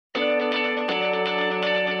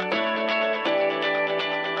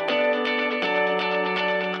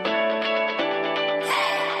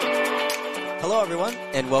Hello, everyone,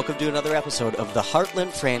 and welcome to another episode of the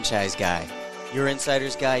Heartland Franchise Guy, your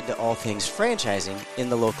insider's guide to all things franchising in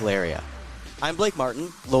the local area. I'm Blake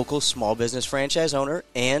Martin, local small business franchise owner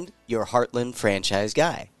and your Heartland Franchise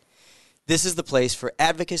Guy. This is the place for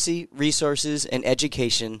advocacy, resources, and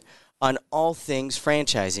education on all things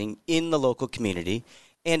franchising in the local community,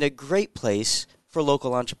 and a great place for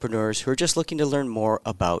local entrepreneurs who are just looking to learn more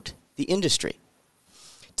about the industry.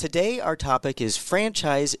 Today, our topic is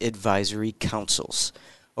franchise advisory councils,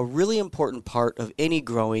 a really important part of any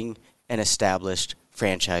growing and established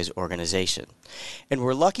franchise organization. And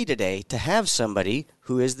we're lucky today to have somebody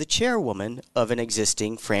who is the chairwoman of an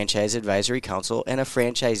existing franchise advisory council and a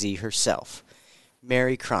franchisee herself,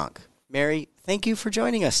 Mary Cronk. Mary, thank you for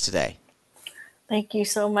joining us today. Thank you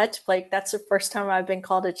so much, Blake. That's the first time I've been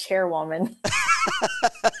called a chairwoman.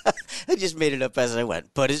 I just made it up as I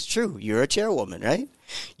went, but it's true. You're a chairwoman, right?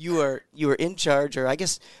 You are in charge, or I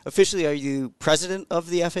guess officially, are you president of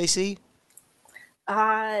the FAC?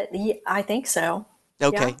 Yeah, I think so.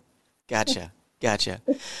 Okay, Yeah. gotcha.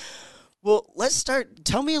 Well, let's start.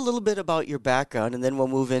 Tell me a little bit about your background, and then we'll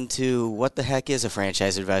move into what the heck is a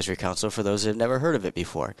franchise advisory council for those that have never heard of it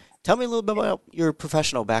before. Tell me a little bit about your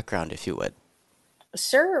professional background, if you would.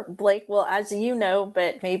 Sure, Blake. Well, as you know,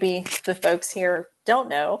 but maybe the folks here don't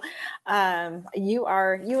know, you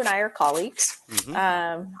and I are colleagues. Mm-hmm.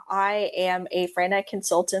 I am a FranNet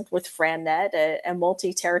consultant with FranNet, a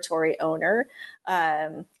multi-territory owner.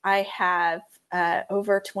 I have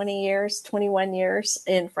over 21 years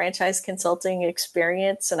in franchise consulting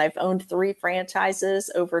experience, and I've owned 3 franchises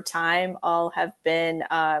over time. All have been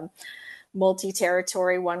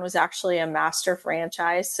multi-territory. One was actually a master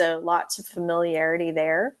franchise, so lots of familiarity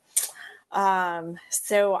there.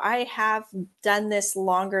 So I have done this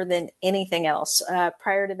longer than anything else.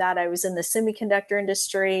 Prior to that, I was in the semiconductor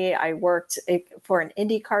industry. I worked for an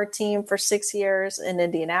IndyCar team for 6 years in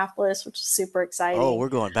Indianapolis, which is super exciting. Oh, we're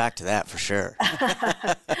going back to that for sure.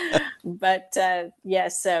 But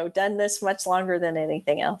yes, so done this much longer than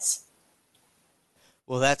anything else.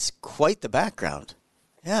 Well, that's quite the background.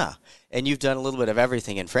 Yeah. And you've done a little bit of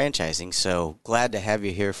everything in franchising, so glad to have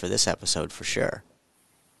you here for this episode for sure.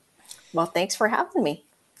 Well, thanks for having me.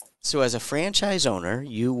 So as a franchise owner,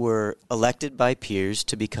 you were elected by peers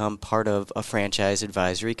to become part of a franchise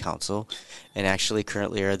advisory council, and actually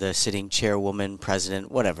currently are the sitting chairwoman,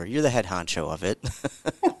 president, whatever. You're the head honcho of it.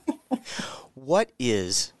 What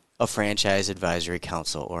is a franchise advisory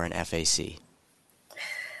council, or an FAC?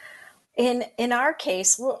 In our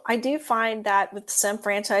case, well, I do find that with some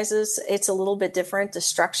franchises, it's a little bit different. The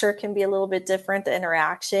structure can be a little bit different. The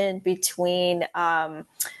interaction between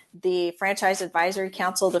the franchise advisory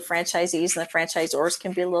council, the franchisees, and the franchisors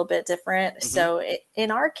can be a little bit different. Mm-hmm. So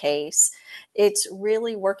in our case, it's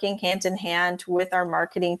really working hand in hand with our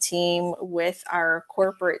marketing team, with our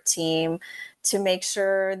corporate team, to make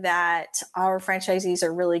sure that our franchisees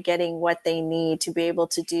are really getting what they need to be able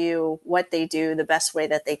to do what they do the best way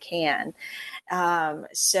that they can.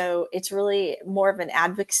 So it's really more of an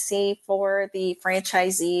advocacy for the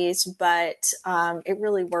franchisees, but it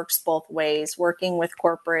really works both ways, working with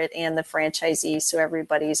corporate and the franchisees, so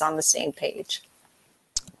everybody's on the same page.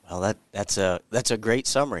 Well, that's a great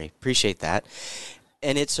summary. Appreciate that.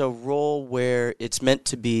 And it's a role where it's meant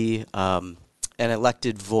to be an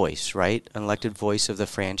elected voice, right? An elected voice of the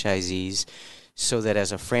franchisees, so that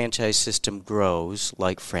as a franchise system grows,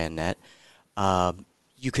 like FranNet,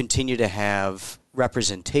 you continue to have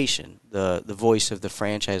representation, the voice of the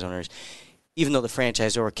franchise owners, even though the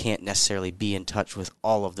franchisor can't necessarily be in touch with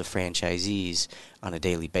all of the franchisees on a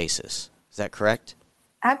daily basis. Is that correct?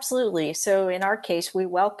 Absolutely. So in our case, we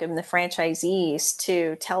welcome the franchisees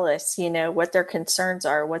to tell us, what their concerns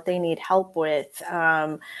are, what they need help with.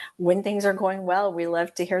 When things are going well, we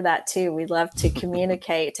love to hear that too. We love to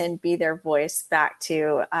communicate and be their voice back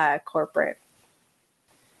to corporate.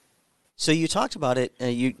 So you talked about it.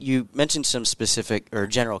 You mentioned some specific or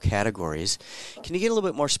general categories. Can you get a little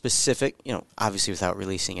bit more specific? Obviously without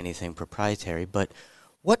releasing anything proprietary, but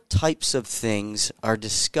what types of things are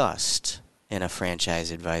discussed in a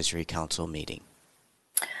franchise advisory council meeting?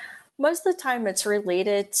 Most of the time it's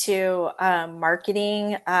related to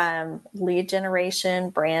marketing, lead generation,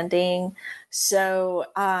 branding. So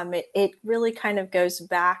it really kind of goes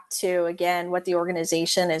back to, again, what the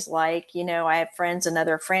organization is like. I have friends in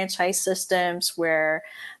other franchise systems where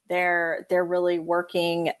They're really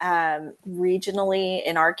working regionally.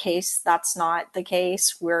 In our case, that's not the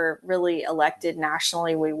case. We're really elected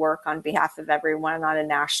nationally. We work on behalf of everyone on a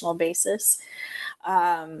national basis.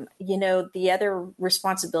 The other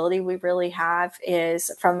responsibility we really have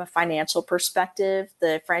is from a financial perspective.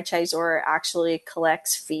 The franchisor actually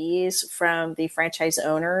collects fees from the franchise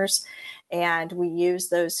owners, and we use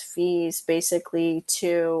those fees basically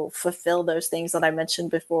to fulfill those things that I mentioned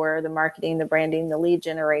before: the marketing, the branding, the lead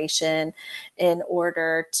generation, in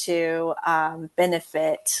order to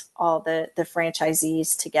benefit all the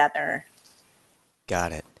franchisees together.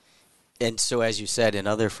 Got it. And so, as you said, in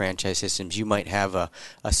other franchise systems, you might have a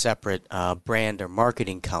separate brand or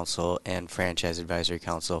marketing council and franchise advisory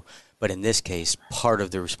council. But in this case, part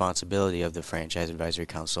of the responsibility of the franchise advisory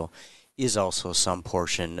council is also some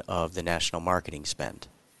portion of the national marketing spend.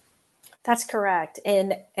 That's correct.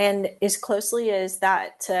 And as closely as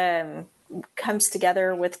that comes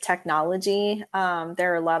together with technology,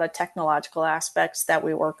 there are a lot of technological aspects that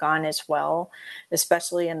we work on as well,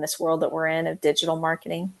 especially in this world that we're in of digital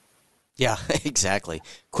marketing. Yeah, exactly.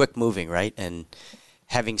 Quick moving, right? And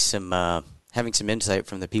having some insight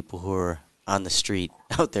from the people who are on the street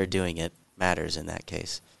out there doing it matters in that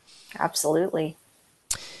case. Absolutely.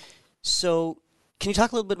 So, can you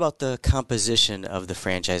talk a little bit about the composition of the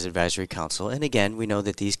Franchise Advisory Council? And again, we know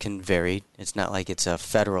that these can vary. It's not like it's a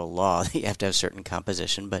federal law that you have to have a certain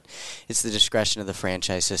composition, but it's the discretion of the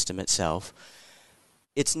franchise system itself.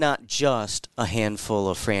 It's not just a handful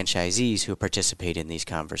of franchisees who participate in these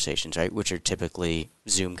conversations, right? Which are typically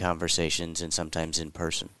Zoom conversations and sometimes in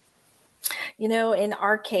person. In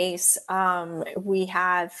our case, we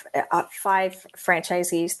have 5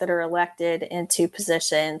 franchisees that are elected in 2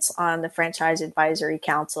 positions on the Franchise Advisory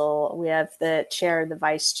Council. We have the chair, the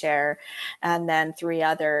vice chair, and then 3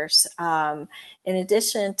 others. In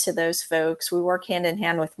addition to those folks, we work hand in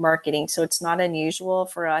hand with marketing. So it's not unusual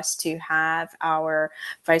for us to have our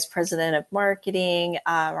vice president of marketing,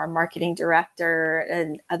 our marketing director,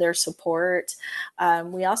 and other support.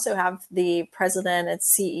 We also have the president and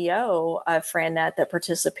CEO of FranNet that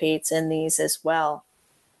participates in these as well.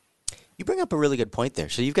 You bring up a really good point there.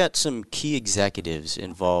 So you've got some key executives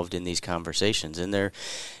involved in these conversations, and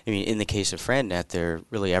in the case of FranNet, they're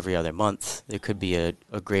really every other month. There could be a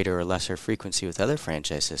greater or lesser frequency with other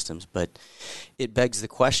franchise systems, but it begs the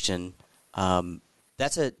question,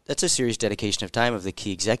 that's a serious dedication of time of the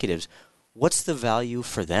key executives. What's the value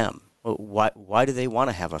for them? Why do they want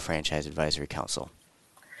to have a franchise advisory council?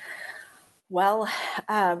 Well,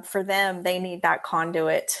 for them, they need that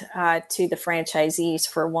conduit to the franchisees,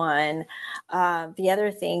 for one. The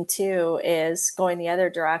other thing, too, is going the other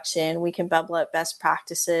direction. We can bubble up best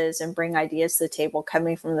practices and bring ideas to the table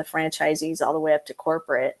coming from the franchisees all the way up to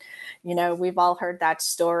corporate. We've all heard that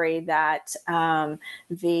story that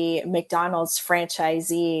the McDonald's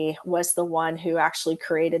franchisee was the one who actually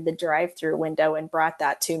created the drive-through window and brought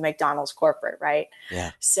that to McDonald's corporate, right?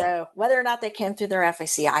 Yeah. So whether or not they came through their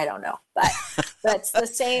FAC, I don't know. But that's the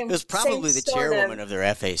same. It was probably the chairwoman of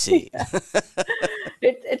their FAC. Yeah.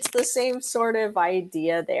 It's the same sort of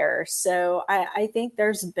idea there. So I think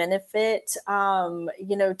there's benefit,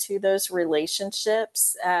 to those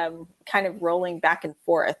relationships, kind of rolling back and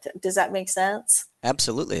forth. Does that make sense?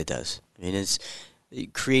 Absolutely, it does. It's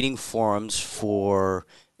creating forums for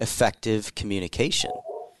effective communication.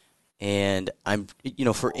 And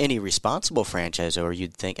for any responsible franchisor,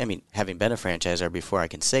 you'd think, having been a franchisor before, I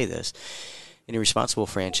can say this, any responsible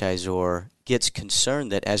franchisor gets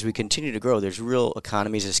concerned that as we continue to grow, there's real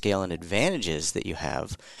economies of scale and advantages that you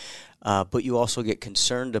have, but you also get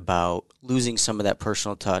concerned about losing some of that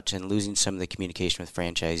personal touch and losing some of the communication with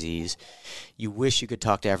franchisees. You wish you could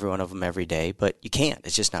talk to every one of them every day, but you can't.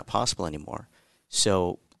 It's just not possible anymore.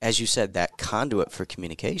 So, as you said, that conduit for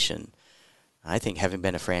communication, I think having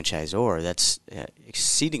been a franchisor, that's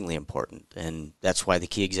exceedingly important, and that's why the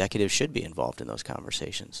key executives should be involved in those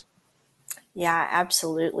conversations. Yeah,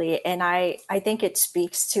 absolutely. And I think it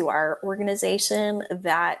speaks to our organization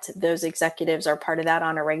that those executives are part of that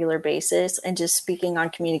on a regular basis. And just speaking on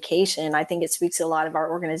communication, I think it speaks to a lot of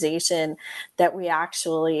our organization that we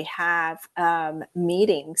actually have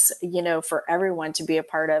meetings, for everyone to be a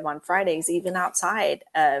part of on Fridays, even outside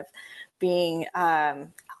of being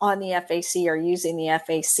on the FAC or using the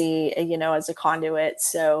FAC, as a conduit.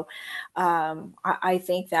 So I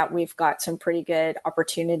think that we've got some pretty good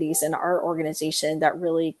opportunities in our organization that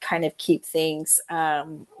really kind of keep things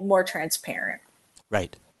more transparent.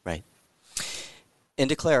 Right. And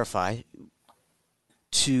to clarify,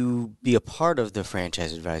 to be a part of the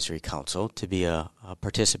Franchise Advisory Council, to be a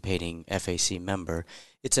participating FAC member,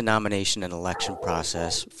 it's a nomination and election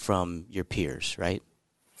process from your peers, right?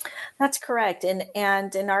 That's correct.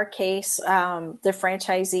 And in our case, the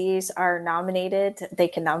franchisees are nominated. They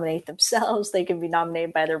can nominate themselves. They can be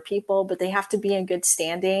nominated by other people, but they have to be in good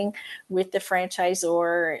standing with the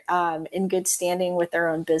franchisor, in good standing with their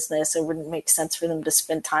own business. It wouldn't make sense for them to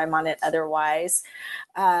spend time on it otherwise.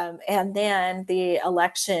 And then the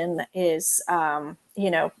election is,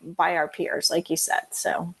 by our peers, like you said.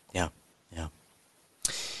 So Yeah, yeah.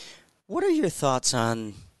 What are your thoughts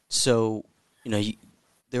on, so,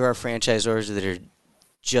 there are franchisors that are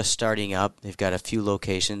just starting up. They've got a few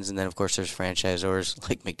locations, and then, of course, there's franchisors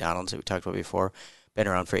like McDonald's that we talked about before, been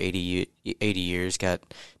around for 80 years, got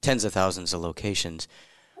tens of thousands of locations.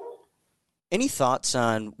 Any thoughts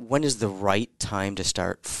on when is the right time to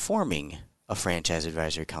start forming a franchise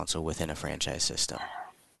advisory council within a franchise system?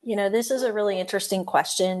 This is a really interesting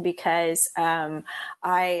question because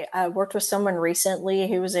I worked with someone recently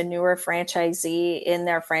who was a newer franchisee in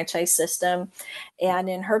their franchise system. And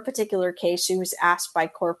in her particular case, she was asked by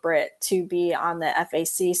corporate to be on the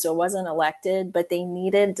FAC. So it wasn't elected, but they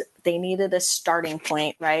needed a starting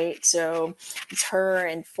point, right? So it's her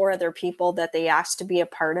and four other people that they asked to be a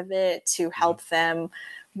part of it to help them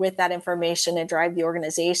with that information and drive the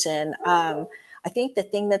organization. I think the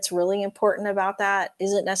thing that's really important about that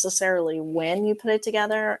isn't necessarily when you put it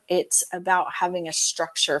together, it's about having a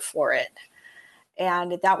structure for it.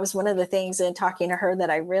 And that was one of the things in talking to her that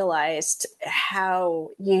I realized how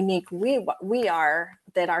unique we are,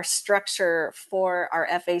 that our structure for our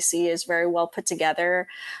FAC is very well put together.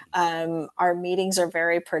 Our meetings are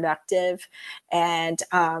very productive. And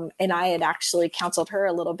I had actually counseled her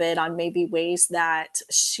a little bit on maybe ways that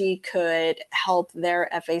she could help their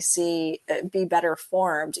FAC be better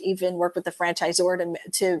formed, even work with the franchisor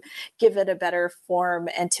to give it a better form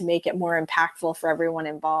and to make it more impactful for everyone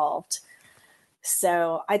involved.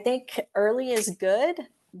 So I think early is good,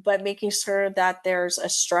 but making sure that there's a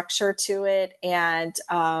structure to it and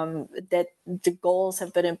that the goals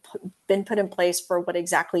have been put in place for what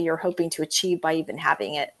exactly you're hoping to achieve by even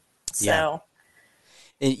having it. Yeah. So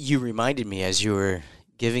You reminded me as you were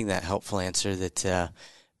giving that helpful answer that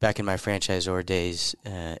back in my franchisor days,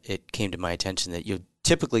 it came to my attention that you're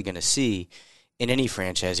typically going to see in any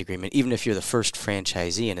franchise agreement, even if you're the first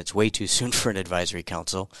franchisee and it's way too soon for an advisory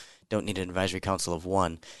council, don't need an advisory council of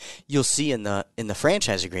one, you'll see in the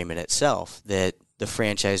franchise agreement itself that the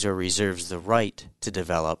franchisor reserves the right to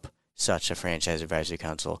develop such a franchise advisory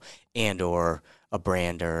council and or a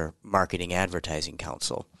brand or marketing advertising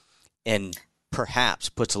council, and perhaps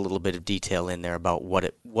puts a little bit of detail in there about what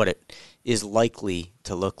it is likely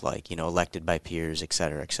to look like, elected by peers, et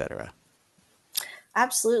cetera, et cetera.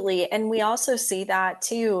 absolutely. And we also see that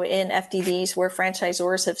too in FDDs where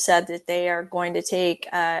franchisors have said that they are going to take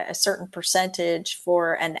a certain percentage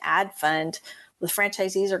for an ad fund. The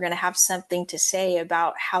franchisees are going to have something to say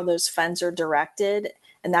about how those funds are directed.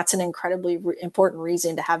 And that's an incredibly important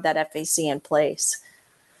reason to have that FAC in place.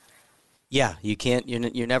 Yeah, you can't.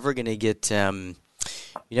 You're never going to get.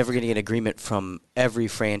 You're never going to get agreement from every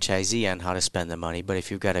franchisee on how to spend the money. But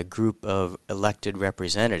if you've got a group of elected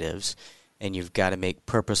representatives, and you've got to make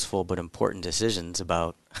purposeful but important decisions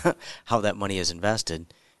about how that money is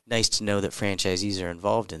invested, nice to know that franchisees are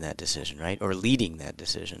involved in that decision, right, or leading that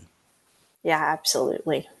decision. Yeah,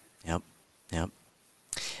 absolutely. Yep.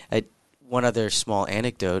 One other small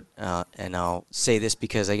anecdote, and I'll say this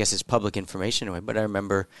because I guess it's public information anyway, but I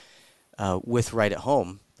remember with Right at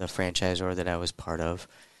Home, the franchisor that I was part of,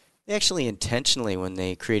 they actually intentionally, when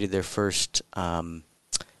they created their first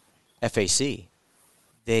FAC,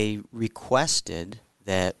 they requested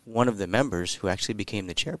that one of the members, who actually became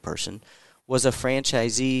the chairperson, was a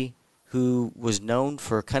franchisee who was known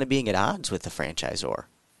for kind of being at odds with the franchisor,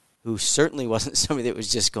 who certainly wasn't somebody that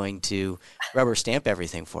was just going to rubber stamp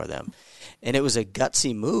everything for them. And it was a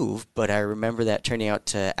gutsy move, but I remember that turning out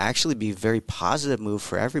to actually be a very positive move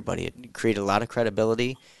for everybody. It created a lot of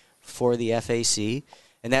credibility for the FAC,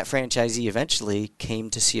 and that franchisee eventually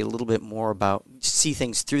came to see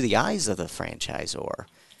things through the eyes of the franchisor.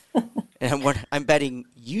 And I'm betting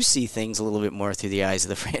you see things a little bit more through the eyes of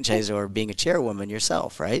the franchisor being a chairwoman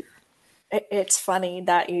yourself, right? It's funny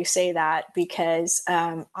that you say that because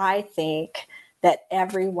I think that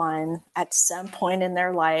everyone at some point in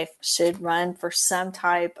their life should run for some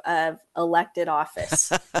type of elected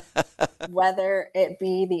office, whether it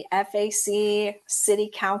be the FAC, city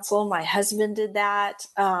council. My husband did that.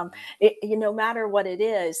 No matter what it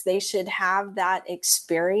is, they should have that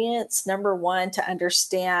experience. Number one, to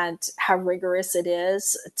understand how rigorous it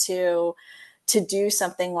is to do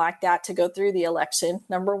something like that, to go through the election.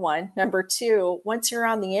 Number one. Number two, once you're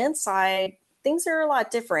on the inside, things are a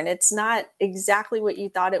lot different. It's not exactly what you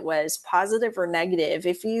thought it was, positive or negative.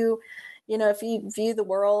 If you view the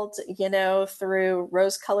world, through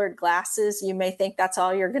rose-colored glasses, you may think that's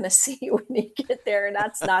all you're going to see when you get there, and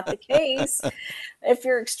that's not the case. If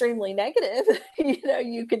you're extremely negative,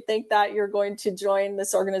 you could think that you're going to join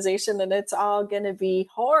this organization and it's all going to be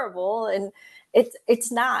horrible, and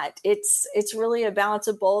it's not. It's really a balance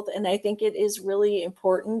of both, and I think it is really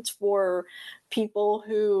important for people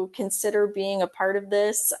who consider being a part of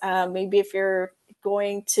this. Maybe if you're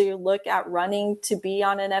going to look at running to be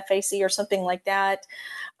on an FAC or something like that,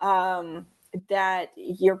 that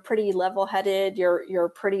you're pretty level-headed, you're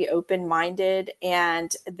pretty open-minded,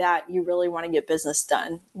 and that you really want to get business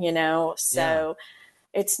done, so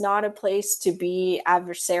it's not a place to be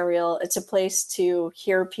adversarial. It's a place to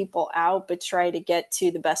hear people out, but try to get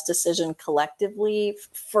to the best decision collectively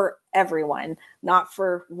for everyone, not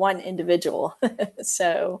for one individual.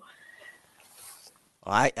 So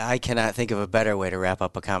I cannot think of a better way to wrap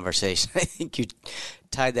up a conversation. I think you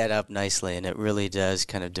tied that up nicely, and it really does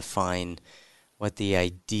kind of define what the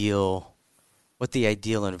ideal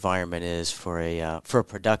environment is for a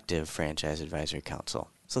productive franchise advisory council.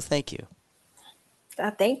 So thank you.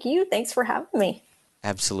 Thank you. Thanks for having me.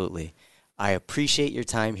 Absolutely. I appreciate your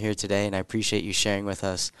time here today, and I appreciate you sharing with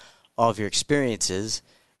us all of your experiences,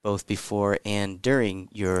 both before and during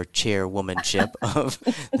your chairwomanship of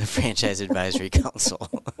the Franchise Advisory Council.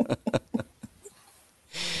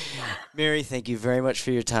 Mary, thank you very much for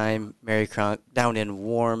your time. Mary Cronk, down in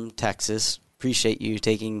warm Texas. Appreciate you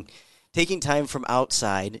taking time from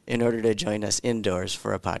outside in order to join us indoors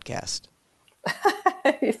for a podcast.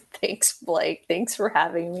 Thanks, Blake. Thanks for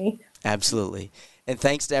having me. Absolutely. And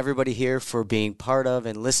thanks to everybody here for being part of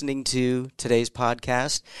and listening to today's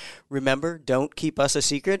podcast. Remember, don't keep us a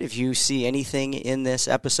secret. If you see anything in this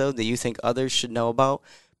episode that you think others should know about,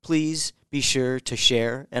 please be sure to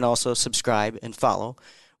share and also subscribe and follow.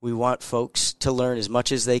 We want folks to learn as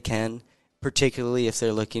much as they can, particularly if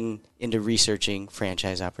they're looking into researching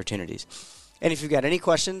franchise opportunities. And if you've got any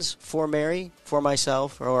questions for Mary, for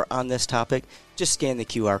myself, or on this topic, just scan the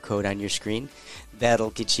QR code on your screen.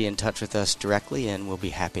 That'll get you in touch with us directly, and we'll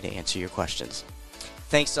be happy to answer your questions.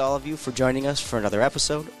 Thanks to all of you for joining us for another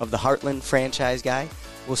episode of the Heartland Franchise Guy.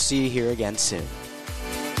 We'll see you here again soon.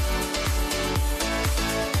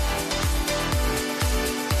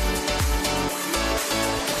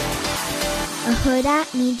 A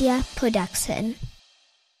Huda Media Production.